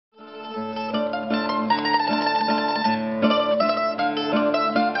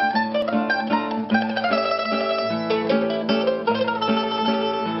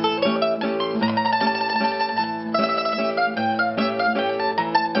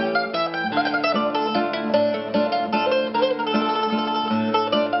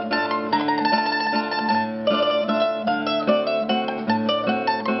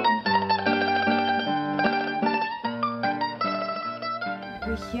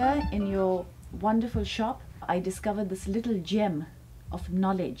here in your wonderful shop, I discovered this little gem of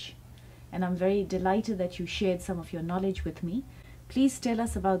knowledge, and I'm very delighted that you shared some of your knowledge with me. Please tell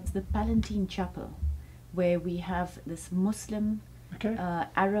us about the Palatine Chapel, where we have this Muslim,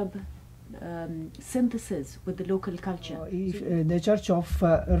 Arab synthesis with the local culture. The church of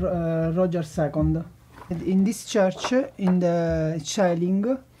Roger II. In this church, in the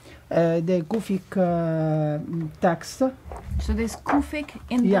ceiling, the Kufic text. So there's Kufic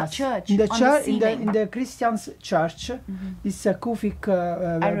in the church, in the on the ceiling. in the Christians church. This Kufic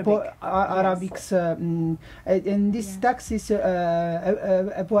Arabic. And this text is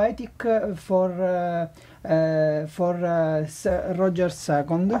a poetic for Roger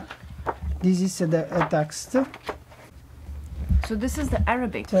II. This is the text. So this is the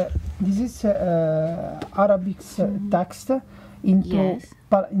Arabic. This is Arabic text into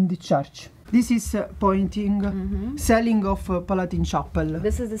in the church. This is pointing ceiling of Palatine Chapel.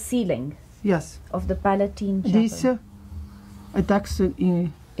 This is the ceiling. Yes. Of the Palatine Chapel. This a text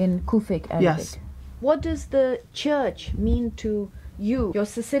in Kufic Arabic. Yes. What does the church mean to you? You're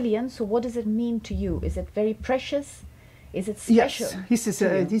Sicilian, so what does it mean to you? Is it very precious? Is it special? Yes,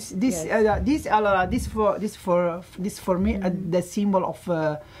 this for me the symbol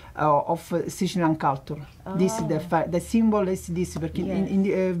of Sicilian culture. This the symbol is this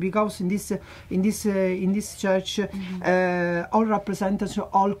because in this church all represents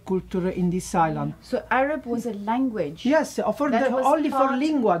all culture in this island. So Arab was a language. Yes, only for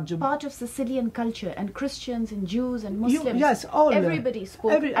language. Part of Sicilian culture, and Christians and Jews and Muslims. Yes, all. Everybody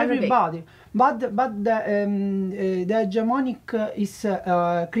spoke Arabic. Everybody. But the hegemonic is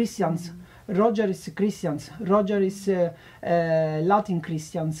Christians. Roger is Christians. Roger is Latin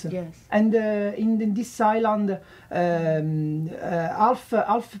Christians. Yes. And in this island, half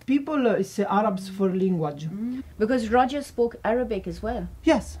people is Arabs for language. Because Roger spoke Arabic as well.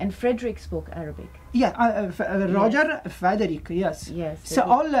 Yes. And Frederick spoke Arabic. Yeah, Roger, Frederick, yes. Yes. So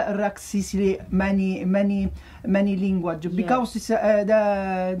all Rex Sicily many language because it's,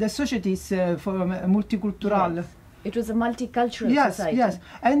 the society is for multicultural. Yes. It was a multicultural society. Yes,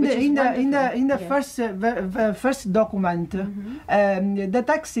 and in the first document, the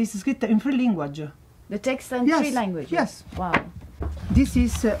text is written in 3 languages. The text in 3 languages. Yes. Wow. This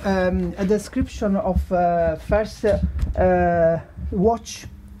is a description of first watch.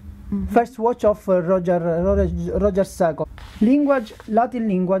 First watch of Roger II. Language, Latin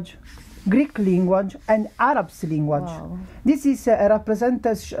language, Greek language, and Arab's language. Wow. This is a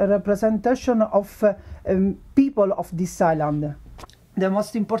representation of people of this island. The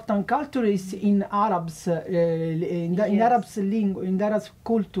most important culture is in Arabs, in Arab's language, in Arab's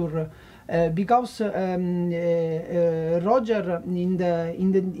culture. Because Roger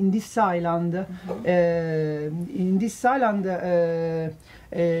in this island,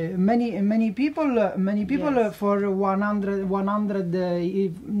 many people for 100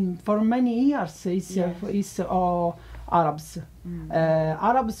 for many years is Arabs.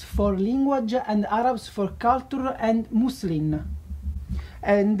 Arabs for language and Arabs for culture and Muslim.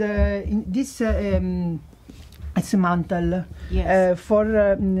 And in this it's mantle for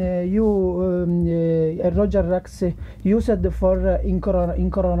Roger Rex used for in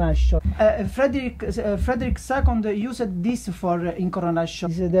coronation. Frederick II used this for in coronation.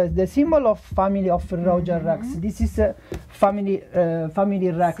 This is the symbol of family of Roger Rex. This is family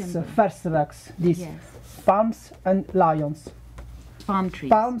Rex, first Rex. This palms and lions. Palm trees.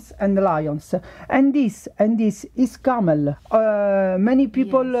 Palms and lions, and this is camel. Many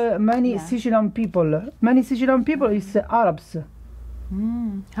people, many Sicilian people is Arabs.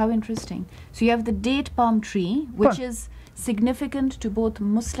 How interesting. So you have the date palm tree, which is significant to both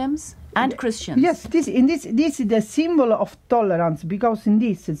Muslims and Christians. Yes, this is the symbol of tolerance, because in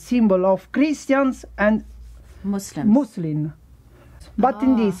this symbol of Christians and Muslim. But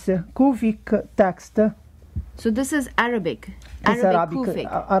in this Kufic text. So this is Arabic.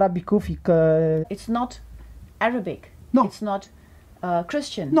 Arabic Kufic. It's not Arabic. No. It's not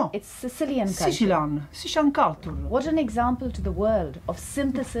Christian. No. It's Sicilian culture. Sicilian culture. What an example to the world of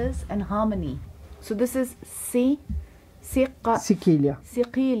synthesis and harmony. So this is Sicilia.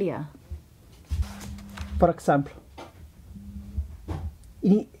 For example,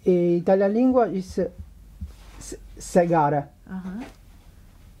 in Italian lingua is segare.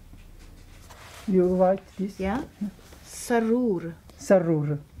 You write this? Yeah. Sarur.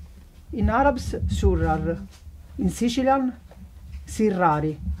 In Arabs, surrar. In Sicilian,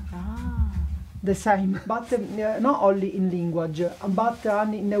 sirrari. The same, but not only in language, but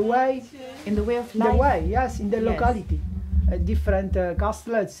in the way. In the way of life. The way, yes, in the locality. Different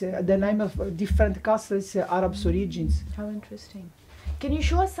castles, the name of different castles, Arabs origins. How interesting. Can you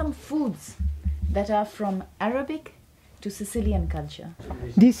show us some foods that are from Arabic to Sicilian culture?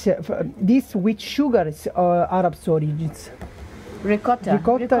 This with sugar is Arab's origins. Ricotta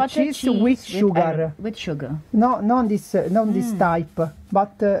cheese with sugar. With sugar. No, not this type,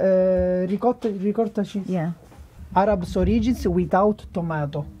 but ricotta cheese. Yeah. Arab's origins without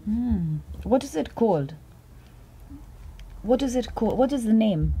tomato. What is it called? What is it called? What is the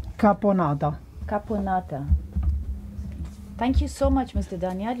name? Caponata. Caponata. Thank you so much, Mr.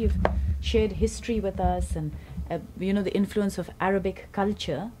 Daniel. You've shared history with us and you know, the influence of Arabic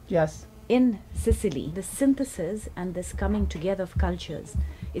culture. Yes. In Sicily. The synthesis and this coming together of cultures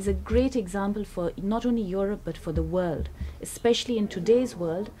is a great example for not only Europe but for the world, especially in today's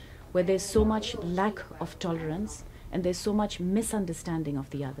world where there's so much lack of tolerance and there's so much misunderstanding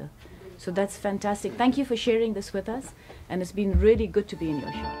of the other. So that's fantastic. Thank you for sharing this with us, and it's been really good to be in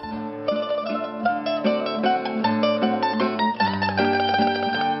your shop.